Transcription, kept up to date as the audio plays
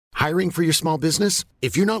Hiring for your small business?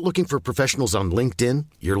 If you're not looking for professionals on LinkedIn,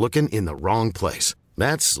 you're looking in the wrong place.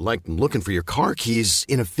 That's like looking for your car keys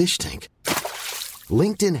in a fish tank.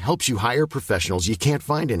 LinkedIn helps you hire professionals you can't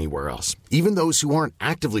find anywhere else, even those who aren't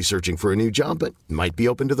actively searching for a new job but might be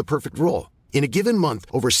open to the perfect role. In a given month,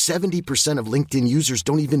 over 70% of LinkedIn users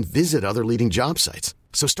don't even visit other leading job sites.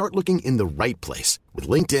 So start looking in the right place. With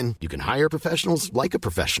LinkedIn, you can hire professionals like a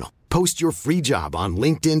professional. Post your free job on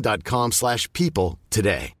linkedin.com/people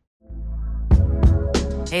today.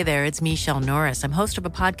 Hey there, it's Michelle Norris. I'm host of a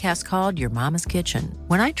podcast called Your Mama's Kitchen.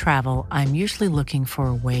 When I travel, I'm usually looking for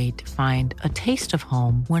a way to find a taste of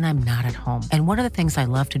home when I'm not at home. And one of the things I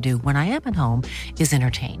love to do when I am at home is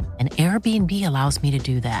entertain. And Airbnb allows me to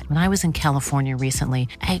do that. When I was in California recently,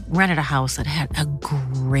 I rented a house that had a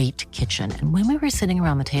great kitchen. And when we were sitting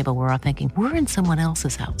around the table, we're all thinking, we're in someone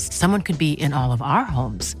else's house. Someone could be in all of our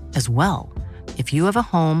homes as well. If you have a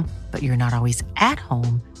home, but you're not always at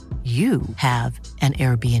home, you have an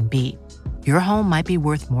Airbnb. Your home might be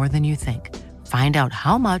worth more than you think. Find out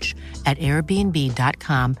how much at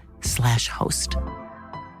airbnb.com/host. Down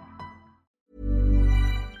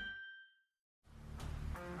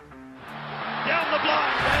the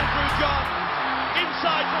blind, Andrew John.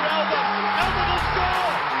 Inside for Albert. Albert will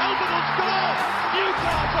score. Albert will score.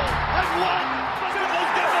 Newcastle have won.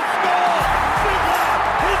 Fiddler's going to score. Fiddler,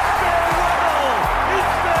 it's farewell.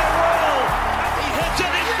 It's farewell. And he hits it.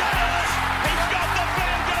 He's got it. He's got the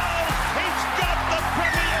field goal. He's got the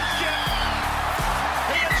premiership.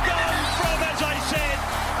 He has gone from, as I said,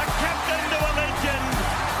 a captain to a legend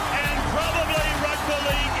and probably rugby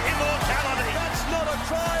league immortality. That's not a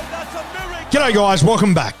try. That's a miracle. G'day guys,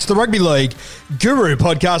 welcome back to the Rugby League Guru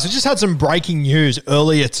podcast. I just had some breaking news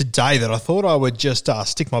earlier today that I thought I would just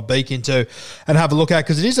stick my beak into and have a look at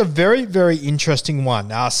because it is a very, very interesting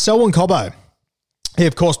one. Selwyn Cobb. He,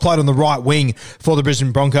 of course, played on the right wing for the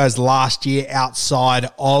Brisbane Broncos last year outside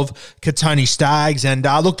of Cobb Staggs. And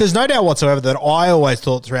look, there's no doubt whatsoever that I always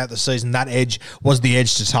thought throughout the season that edge was the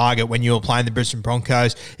edge to target when you were playing the Brisbane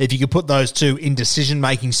Broncos. If you could put those two in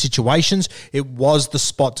decision-making situations, it was the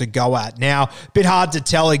spot to go at. Now, a bit hard to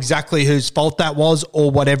tell exactly whose fault that was or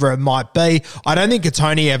whatever it might be. I don't think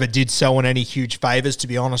Cobb ever did Selwyn any huge favours, to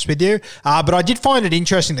be honest with you. But I did find it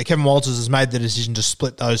interesting that Kevin Walters has made the decision to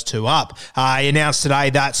split those two up. He announced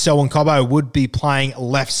today that Selwyn Cobb would be playing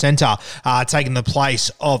left centre, taking the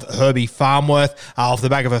place of Herbie Farnworth off the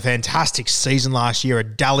back of a fantastic season last year, a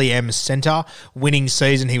Dally M centre winning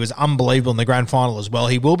season. He was unbelievable in the grand final as well.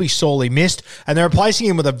 He will be sorely missed, and they're replacing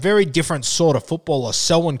him with a very different sort of footballer,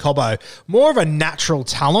 Selwyn Cobb, more of a natural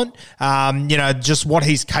talent, just what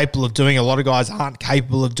he's capable of doing. A lot of guys aren't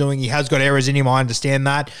capable of doing. He has got errors in him, I understand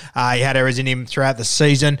that. He had errors in him throughout the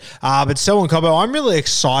season, but Selwyn Cobb, I'm really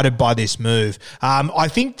excited by this move. I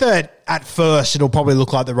think that at first it'll probably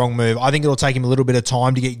look like the wrong move. I think it'll take him a little bit of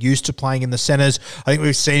time to get used to playing in the centres. I think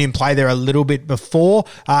we've seen him play there a little bit before,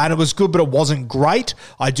 and it was good, but it wasn't great.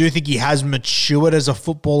 I do think he has matured as a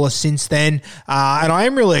footballer since then, and I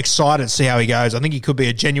am really excited to see how he goes. I think he could be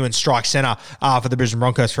a genuine strike centre for the Brisbane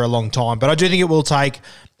Broncos for a long time, but I do think it will take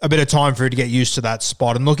a bit of time for him to get used to that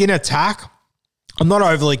spot. And look, in attack, I'm not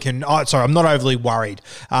overly worried.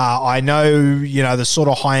 I know, the sort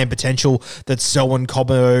of high-end potential that Selwyn Cobb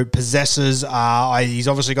possesses. He's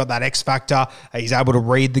obviously got that X factor. He's able to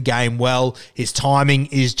read the game well. His timing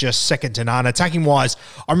is just second to none. Attacking-wise,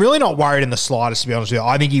 I'm really not worried in the slightest, to be honest with you.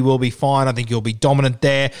 I think he will be fine. I think he'll be dominant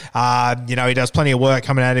there. He does plenty of work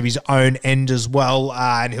coming out of his own end as well,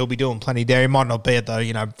 and he'll be doing plenty there. He might not be at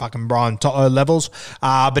the, fucking Brian Toto levels,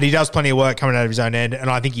 but he does plenty of work coming out of his own end, and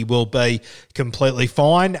I think he will be completely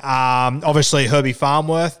fine. Obviously, Herbie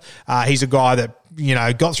Farnworth, he's a guy that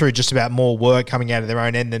got through just about more work coming out of their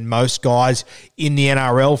own end than most guys in the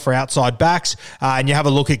NRL for outside backs. And you have a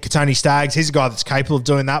look at Cobb Staggs. He's a guy that's capable of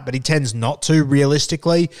doing that, but he tends not to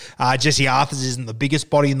realistically. Jesse Arthurs isn't the biggest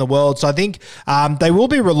body in the world. So I think they will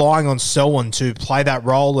be relying on Selwyn to play that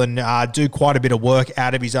role and do quite a bit of work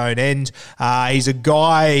out of his own end. He's a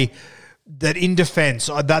guy that in defence,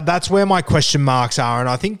 that's where my question marks are. And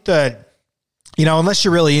I think that unless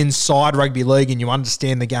you're really inside rugby league and you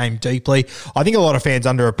understand the game deeply, I think a lot of fans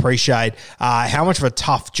underappreciate how much of a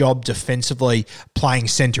tough job defensively playing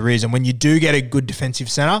centre is. And when you do get a good defensive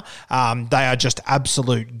centre, they are just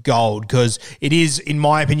absolute gold because it is, in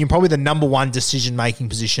my opinion, probably the number one decision-making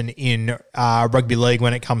position in rugby league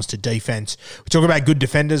when it comes to defence. We talk about good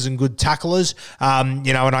defenders and good tacklers, and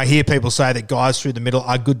I hear people say that guys through the middle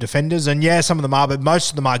are good defenders. And yeah, some of them are, but most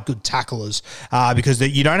of them are good tacklers because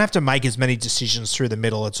you don't have to make as many decisions decisions through the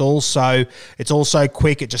middle. It's also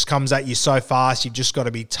quick. It just comes at you so fast. You've just got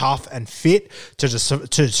to be tough and fit to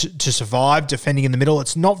survive defending in the middle.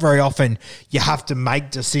 It's not very often you have to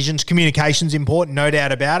make decisions. Communication's important, no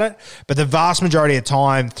doubt about it. But the vast majority of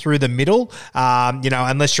time through the middle,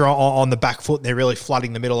 unless you're on the back foot, they're really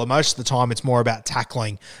flooding the middle. And most of the time, it's more about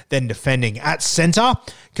tackling than defending. At centre,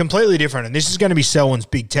 completely different. And this is going to be Selwyn's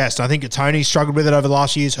big test. I think Tony struggled with it over the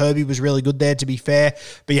last years. Herbie was really good there, to be fair.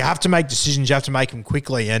 But you have to make decisions. You have to make them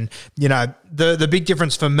quickly. And, the big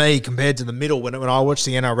difference for me compared to the middle when I watch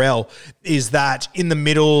the NRL is that in the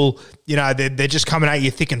middle, they're just coming at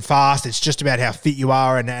you thick and fast. It's just about how fit you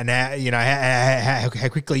are and how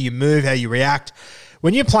quickly you move, how you react.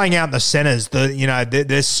 When you're playing out in the centres,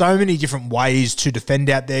 there's so many different ways to defend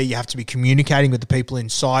out there. You have to be communicating with the people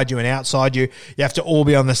inside you and outside you. You have to all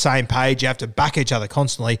be on the same page. You have to back each other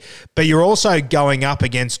constantly. But you're also going up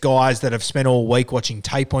against guys that have spent all week watching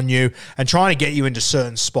tape on you and trying to get you into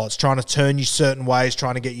certain spots, trying to turn you certain ways,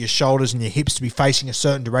 trying to get your shoulders and your hips to be facing a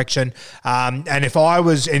certain direction. And if I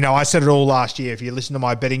was, I said it all last year, if you listen to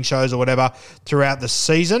my betting shows or whatever throughout the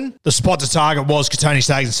season, the spot to target was Tony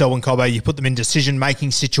Staggs and Selwyn Cobbo. You put them in decision-making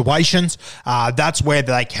situations. That's where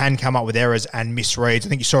they can come up with errors and misreads. I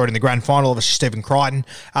think you saw it in the grand final. Obviously, Stephen Crichton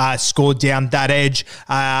scored down that edge.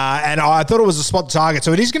 And I thought it was a spot target.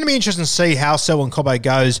 So it is going to be interesting to see how Selwyn Cobbo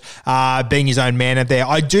goes being his own man out there.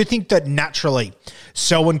 I do think that naturally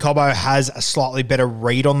Selwyn Cobbo has a slightly better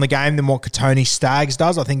read on the game than what Tony Staggs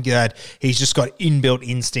does. I think that he's just got inbuilt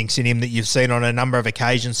instincts in him that you've seen on a number of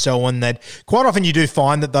occasions, Selwyn, that quite often you do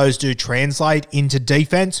find that those do translate into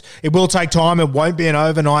defense. It will take time. It won't be an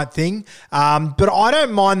overnight thing. But I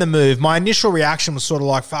don't mind the move. My initial reaction was sort of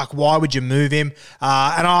like, fuck, why would you move him?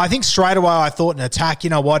 And I think straight away I thought in attack, you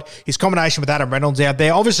know what, his combination with Adam Reynolds out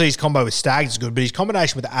there, obviously his combo with Staggs is good, but his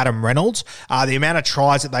combination with Adam Reynolds, the amount of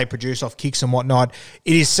tries that they produce off kicks and whatnot,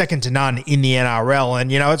 it is second to none in the NRL.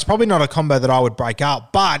 And, it's probably not a combo that I would break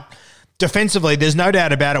up, but defensively, there's no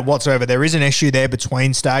doubt about it whatsoever. There is an issue there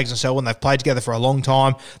between Staggs and Selwyn. They've played together for a long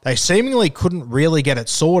time. They seemingly couldn't really get it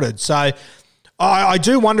sorted. So I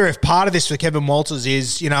do wonder if part of this for Kevin Walters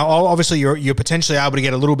is, obviously you're potentially able to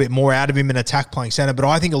get a little bit more out of him in attack playing centre, but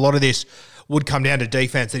I think a lot of this would come down to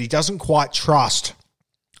defense, that he doesn't quite trust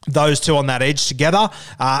those two on that edge together.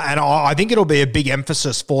 And I think it'll be a big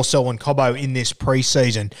emphasis for Selwyn Cobbo in this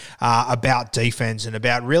preseason about defense and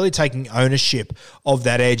about really taking ownership of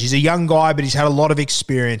that edge. He's a young guy, but he's had a lot of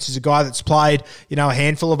experience. He's a guy that's played, a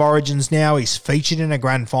handful of Origins now. He's featured in a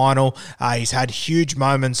grand final. He's had huge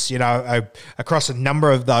moments, across a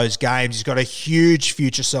number of those games. He's got a huge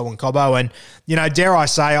future, Selwyn Cobbo. And, dare I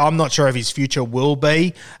say, I'm not sure if his future will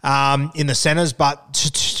be in the centres, but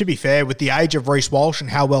to be fair, with the age of Reece Walsh and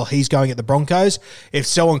how well he's going at the Broncos, if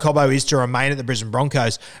Selwyn Cobbo is to remain at the Brisbane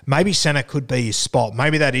Broncos, maybe centre could be his spot.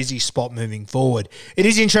 Maybe that is his spot moving forward. It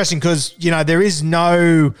is interesting because, there's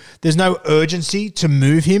no urgency to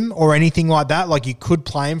move him or anything like that. Like, you could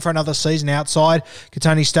play him for another season outside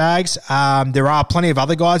Tony Staggs. There are plenty of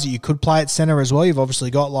other guys that you could play at centre as well. You've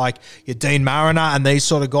obviously got like your Dean Mariner and these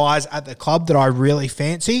sort of guys at the club that I really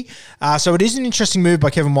fancy. So it is an interesting move by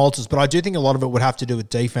Kevin Walters, but I do think a lot of it would have to do with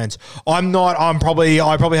defense. I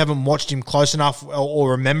probably haven't watched him close enough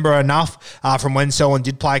or remember enough from when Selwyn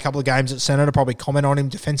did play a couple of games at centre to probably comment on him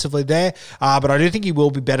defensively there. But I do think he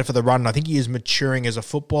will be better for the run. I think he is maturing as a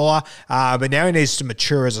footballer, but now he needs to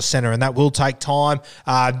mature as a centre, and that will take time.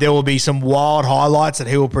 There will be some wild highlights that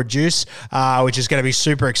he will produce, which is going to be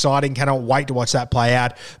super exciting. Cannot wait to watch that play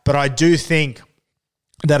out. But I do think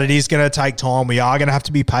that it is going to take time. We are going to have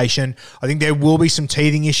to be patient. I think there will be some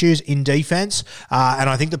teething issues in defense, and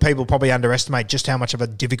I think that people probably underestimate just how much of a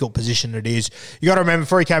difficult position it is. You got to remember,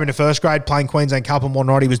 before he came into first grade, playing Queensland Cup and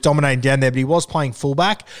whatnot, he was dominating down there, but he was playing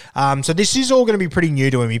fullback. So this is all going to be pretty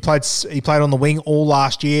new to him. He played on the wing all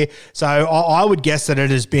last year, so I would guess that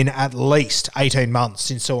it has been at least 18 months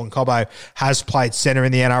since Selwyn Cobbo has played centre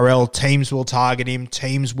in the NRL. Teams will target him.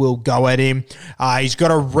 Teams will go at him. He's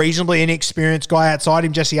got a reasonably inexperienced guy outside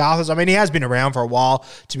him, Jesse Arthurs. I mean, he has been around for a while,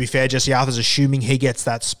 to be fair. Jesse Arthurs, assuming he gets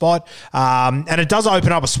that spot. And it does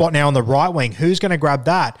open up a spot now on the right wing. Who's going to grab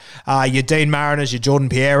that? Your Dean Mariners, your Jordan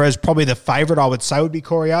Pierres. Probably the favourite, I would say, would be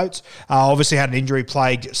Corey Oates. Obviously had an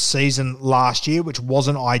injury-plagued season last year, which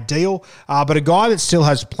wasn't ideal. But a guy that still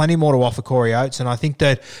has plenty more to offer, Corey Oates. And I think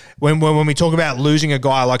that when we talk about losing a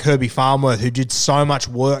guy like Herbie Farnworth, who did so much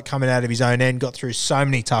work coming out of his own end, got through so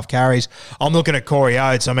many tough carries, I'm looking at Corey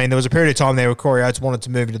Oates. I mean, there was a period of time there where Corey Oates wanted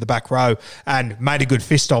wanted to move into the back row and made a good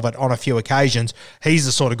fist of it on a few occasions. He's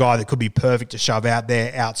the sort of guy that could be perfect to shove out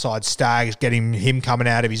there outside Staggs, getting him coming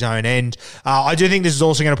out of his own end. I do think this is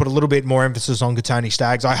also going to put a little bit more emphasis on Kotoni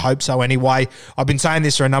Staggs. I hope so anyway. I've been saying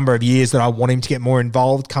this for a number of years that I want him to get more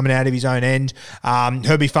involved coming out of his own end.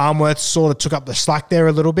 Herbie Farnworth sort of took up the slack there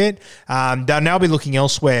a little bit. They'll now be looking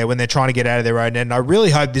elsewhere when they're trying to get out of their own end. I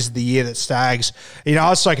really hope this is the year that Staggs, I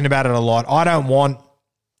was talking about it a lot. I don't want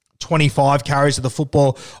 25 carries of the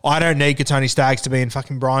football. I don't need Kotoni Staggs to be in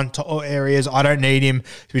fucking Brian areas. I don't need him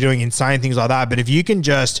to be doing insane things like that. But if you can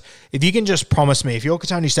just promise me, if you're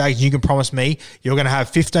Kotoni Staggs, you can promise me you're going to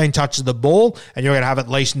have 15 touches of the ball and you're going to have at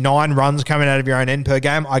least 9 runs coming out of your own end per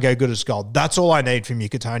game, I go good as gold. That's all I need from you,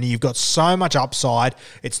 Kotoni. You've got so much upside,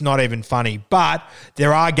 it's not even funny. But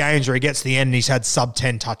there are games where he gets to the end and he's had sub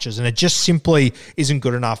 10 touches, and it just simply isn't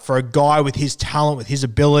good enough for a guy with his talent, with his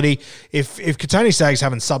ability. If Kotoni Staggs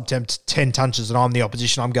having sub 10 touches and I'm the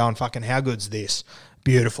opposition, I'm going, fucking how good's this?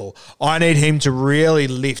 Beautiful. I need him to really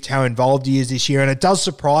lift how involved he is this year, and it does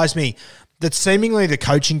surprise me that seemingly the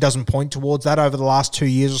coaching doesn't point towards that over the last 2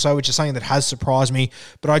 years or so, which is something that has surprised me.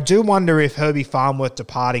 But I do wonder if Herbie Farnworth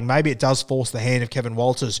departing, maybe it does force the hand of Kevin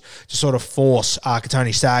Walters to sort of force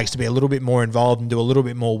Kotoni Staggs to be a little bit more involved and do a little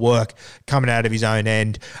bit more work coming out of his own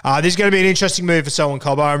end. This is going to be an interesting move for Selwyn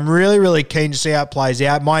Cobb. I'm really, really keen to see how it plays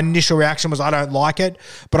out. My initial reaction was I don't like it,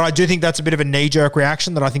 but I do think that's a bit of a knee-jerk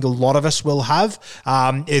reaction that I think a lot of us will have.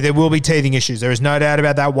 There will be teething issues. There is no doubt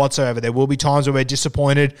about that whatsoever. There will be times where we're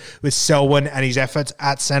disappointed with Selwyn and his efforts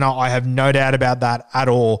at centre. I have no doubt about that at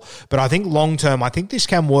all. But I think long-term, I think this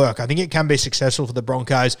can work. I think it can be successful for the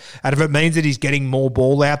Broncos. And if it means that he's getting more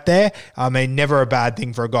ball out there, I mean, never a bad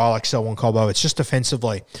thing for a guy like Selwyn Cobbo. It's just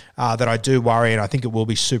defensively that I do worry, and I think it will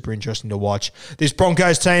be super interesting to watch. This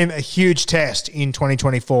Broncos team, a huge test in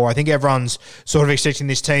 2024. I think everyone's sort of expecting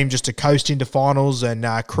this team just to coast into finals and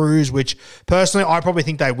cruise, which personally I probably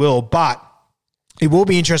think they will. But it will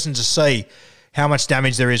be interesting to see how much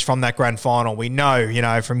damage there is from that grand final. We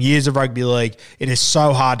know, from years of rugby league, it is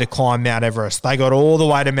so hard to climb Mount Everest. They got all the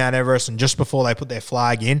way to Mount Everest, and just before they put their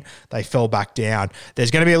flag in, they fell back down. There's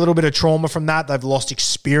going to be a little bit of trauma from that. They've lost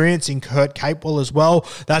experience in Kurt Capewell as well.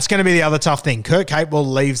 That's going to be the other tough thing. Kurt Capewell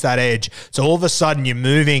leaves that edge. So all of a sudden, you're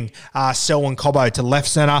moving Selwyn Cobbo to left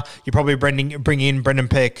centre. You probably bring in Brendan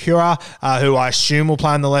Pereira, who I assume will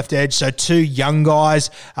play on the left edge. So 2 young guys,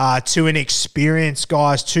 2 inexperienced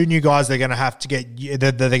guys, 2 new guys they're going to have to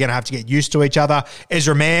get used to each other.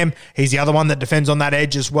 Ezra Mam, he's the other one that defends on that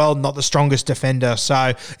edge as well, not the strongest defender.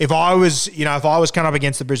 So if I was coming up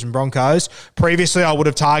against the Brisbane Broncos, previously I would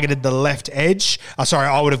have targeted the left edge.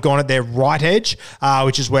 I would have gone at their right edge,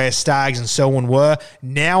 which is where Staggs and Selwyn were.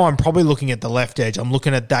 Now I'm probably looking at the left edge. I'm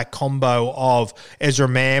looking at that combo of Ezra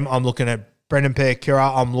Mam. I'm looking at Brendan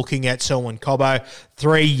Pereira. I'm looking at Selwyn Cobbo.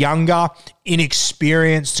 3 younger,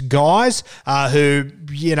 inexperienced guys who,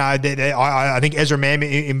 I think Ezra Mam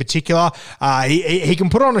in particular, he can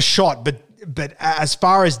put on a shot, but as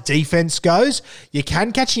far as defense goes, you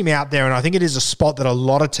can catch him out there, and I think it is a spot that a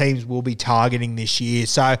lot of teams will be targeting this year.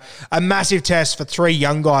 So a massive test for 3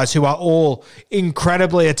 young guys who are all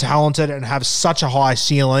incredibly talented and have such a high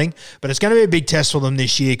ceiling, but it's going to be a big test for them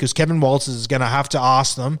this year because Kevin Walters is going to have to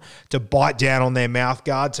ask them to bite down on their mouth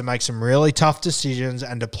guard, to make some really tough decisions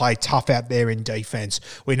and to play tough out there in defense.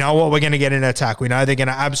 We know what we're going to get in attack. We know they're going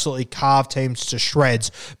to absolutely carve teams to shreds,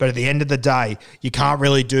 but at the end of the day, you can't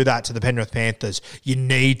really do that to the Penrith Panthers. You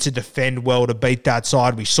need to defend well to beat that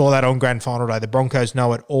side. We saw that on grand final day. The Broncos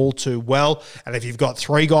know it all too well. And if you've got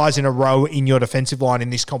 3 guys in a row in your defensive line in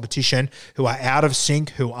this competition who are out of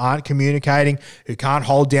sync, who aren't communicating, who can't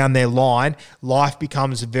hold down their line, life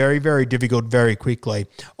becomes very, very difficult very quickly.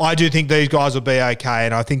 I do think these guys will be okay,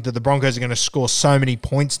 and I think that the Broncos are going to score so many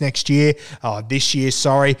points this year. I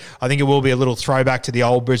think it will be a little throwback to the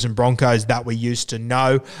old Brisbane Broncos that we used to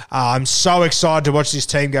know. I'm so excited to watch this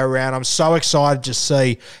team go around. I'm so excited to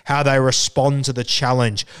see how they respond to the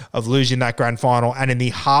challenge of losing that grand final and in the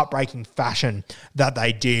heartbreaking fashion that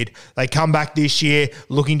they did. They come back this year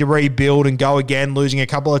looking to rebuild and go again, losing a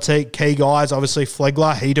couple of key guys. Obviously,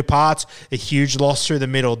 Flegler, he departs, a huge loss through the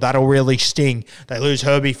middle. That'll really sting. They lose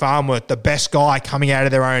Herbie Farnworth, the best guy coming out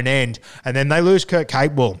of their own end, and then they lose Kurt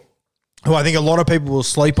Capewell. who I think a lot of people will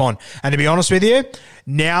sleep on. And to be honest with you,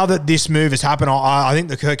 now that this move has happened, I think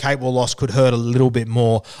the Kurt Capewell loss could hurt a little bit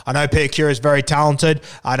more. I know Pierre Cura is very talented.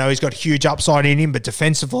 I know he's got huge upside in him, but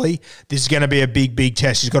defensively, this is going to be a big, big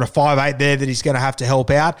test. He's got a 5'8" there that he's going to have to help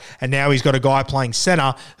out, and now he's got a guy playing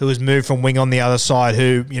centre who has moved from wing on the other side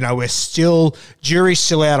who, jury's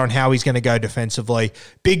still out on how he's going to go defensively.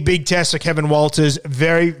 Big, big test for Kevin Walters.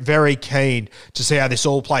 Very, very keen to see how this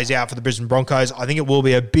all plays out for the Brisbane Broncos. I think it will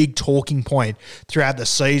be a big talking point throughout the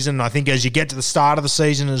season. I think as you get to the start of the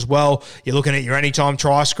season as well, you're looking at your anytime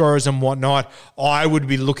try scorers and whatnot. I would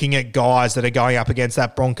be looking at guys that are going up against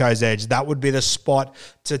that Broncos edge. That would be the spot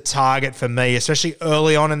to target for me, especially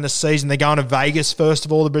early on in the season. They're going to Vegas, first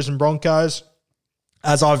of all, the Brisbane Broncos.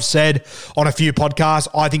 As I've said on a few podcasts,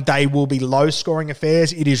 I think they will be low-scoring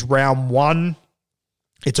affairs. It is round one.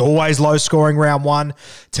 It's always low-scoring round one.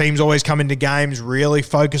 Teams always come into games really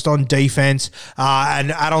focused on defense.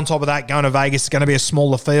 And add on top of that, going to Vegas is going to be a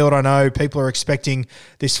smaller field. I know people are expecting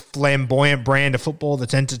this flamboyant brand of football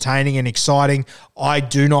that's entertaining and exciting. I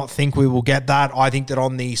do not think we will get that. I think that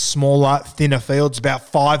on the smaller, thinner fields, about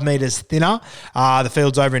 5 metres thinner, the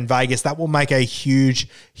fields over in Vegas, that will make a huge,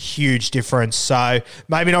 huge difference. So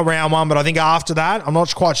maybe not round one, but I think after that, I'm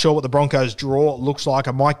not quite sure what the Broncos draw looks like.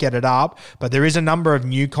 I might get it up, but there is a number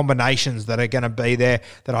of new combinations that are going to be there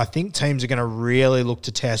that I think teams are going to really look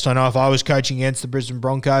to test. I know if I was coaching against the Brisbane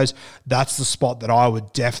Broncos, that's the spot that I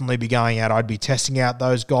would definitely be going at. I'd be testing out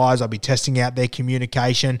those guys. I'd be testing out their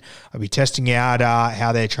communication. I'd be testing out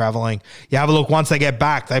how they're traveling. You have a look once they get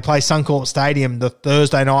back. They play Suncorp Stadium the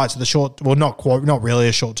Thursday night. So not really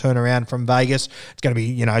a short turnaround from Vegas. It's going to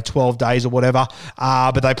be 12 days or whatever.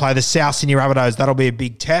 But they play the South Sydney Rabbitohs. That'll be a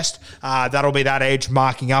big test. That'll be that edge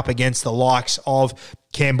marking up against the likes of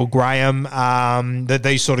Campbell Graham,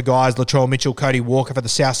 these sort of guys, Latrell Mitchell, Cody Walker for the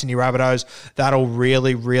South Sydney Rabbitohs. That'll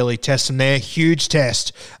really, really test them there. Huge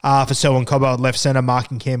test for Selwyn Cobb at left centre,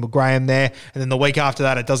 marking Campbell Graham there. And then the week after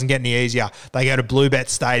that, it doesn't get any easier. They go to Bluebet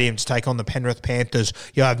Stadium to take on the Penrith Panthers.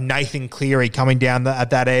 You'll have Nathan Cleary coming down at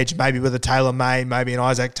that edge, maybe with a Taylor May, maybe an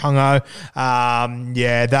Isaac Tungo.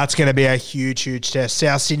 That's going to be a huge, huge test.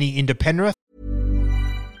 South Sydney into Penrith.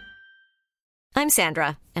 I'm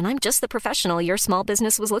Sandra, and I'm just the professional your small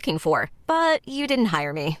business was looking for. But you didn't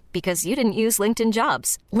hire me because you didn't use LinkedIn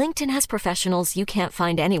Jobs. LinkedIn has professionals you can't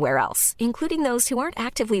find anywhere else, including those who aren't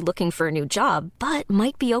actively looking for a new job, but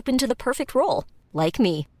might be open to the perfect role, like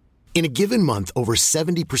me. In a given month, over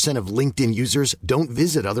 70% of LinkedIn users don't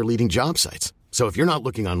visit other leading job sites. So if you're not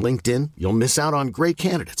looking on LinkedIn, you'll miss out on great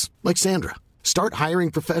candidates like Sandra. Start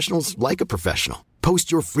hiring professionals like a professional. Post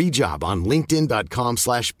your free job on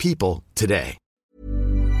linkedin.com/people today.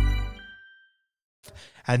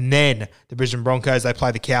 And then the Brisbane Broncos, they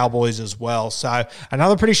play the Cowboys as well. So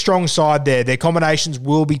another pretty strong side there. Their combinations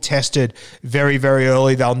will be tested very, very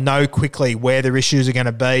early. They'll know quickly where their issues are going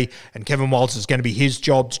to be, and Kevin Walters is going to be his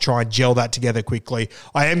job to try and gel that together quickly.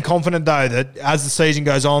 I am confident, though, that as the season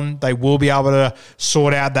goes on, they will be able to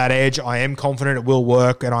sort out that edge. I am confident it will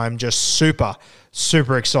work, and I'm just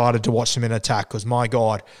super excited to watch them in attack because, my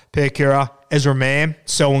God, Pierre Cura, Ezra Mam,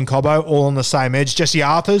 Selwyn Cobbo, all on the same edge. Jesse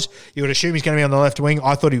Arthurs, you would assume he's going to be on the left wing.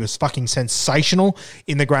 I thought he was fucking sensational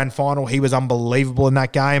in the grand final. He was unbelievable in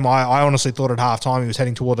that game. I honestly thought at halftime he was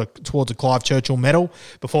heading towards a Clive Churchill medal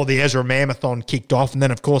before the Ezra Mamathon kicked off. And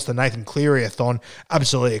then, of course, the Nathan Cleary-a-thon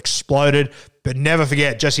absolutely exploded. But never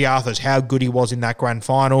forget Jesse Arthurs, how good he was in that grand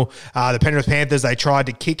final. The Penrith Panthers, they tried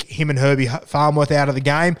to kick him and Herbie Farmworth out of the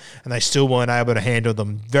game, and they still weren't able to handle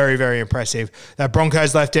them. Very, very impressive. That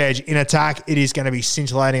Broncos left edge in attack, it is going to be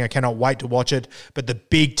scintillating. I cannot wait to watch it. But the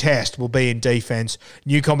big test will be in defense.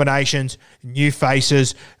 New combinations, new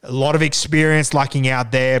faces, a lot of experience lucking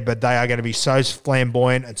out there, but they are going to be so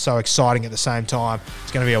flamboyant and so exciting at the same time.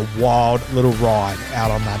 It's going to be a wild little ride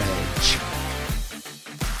out on that edge.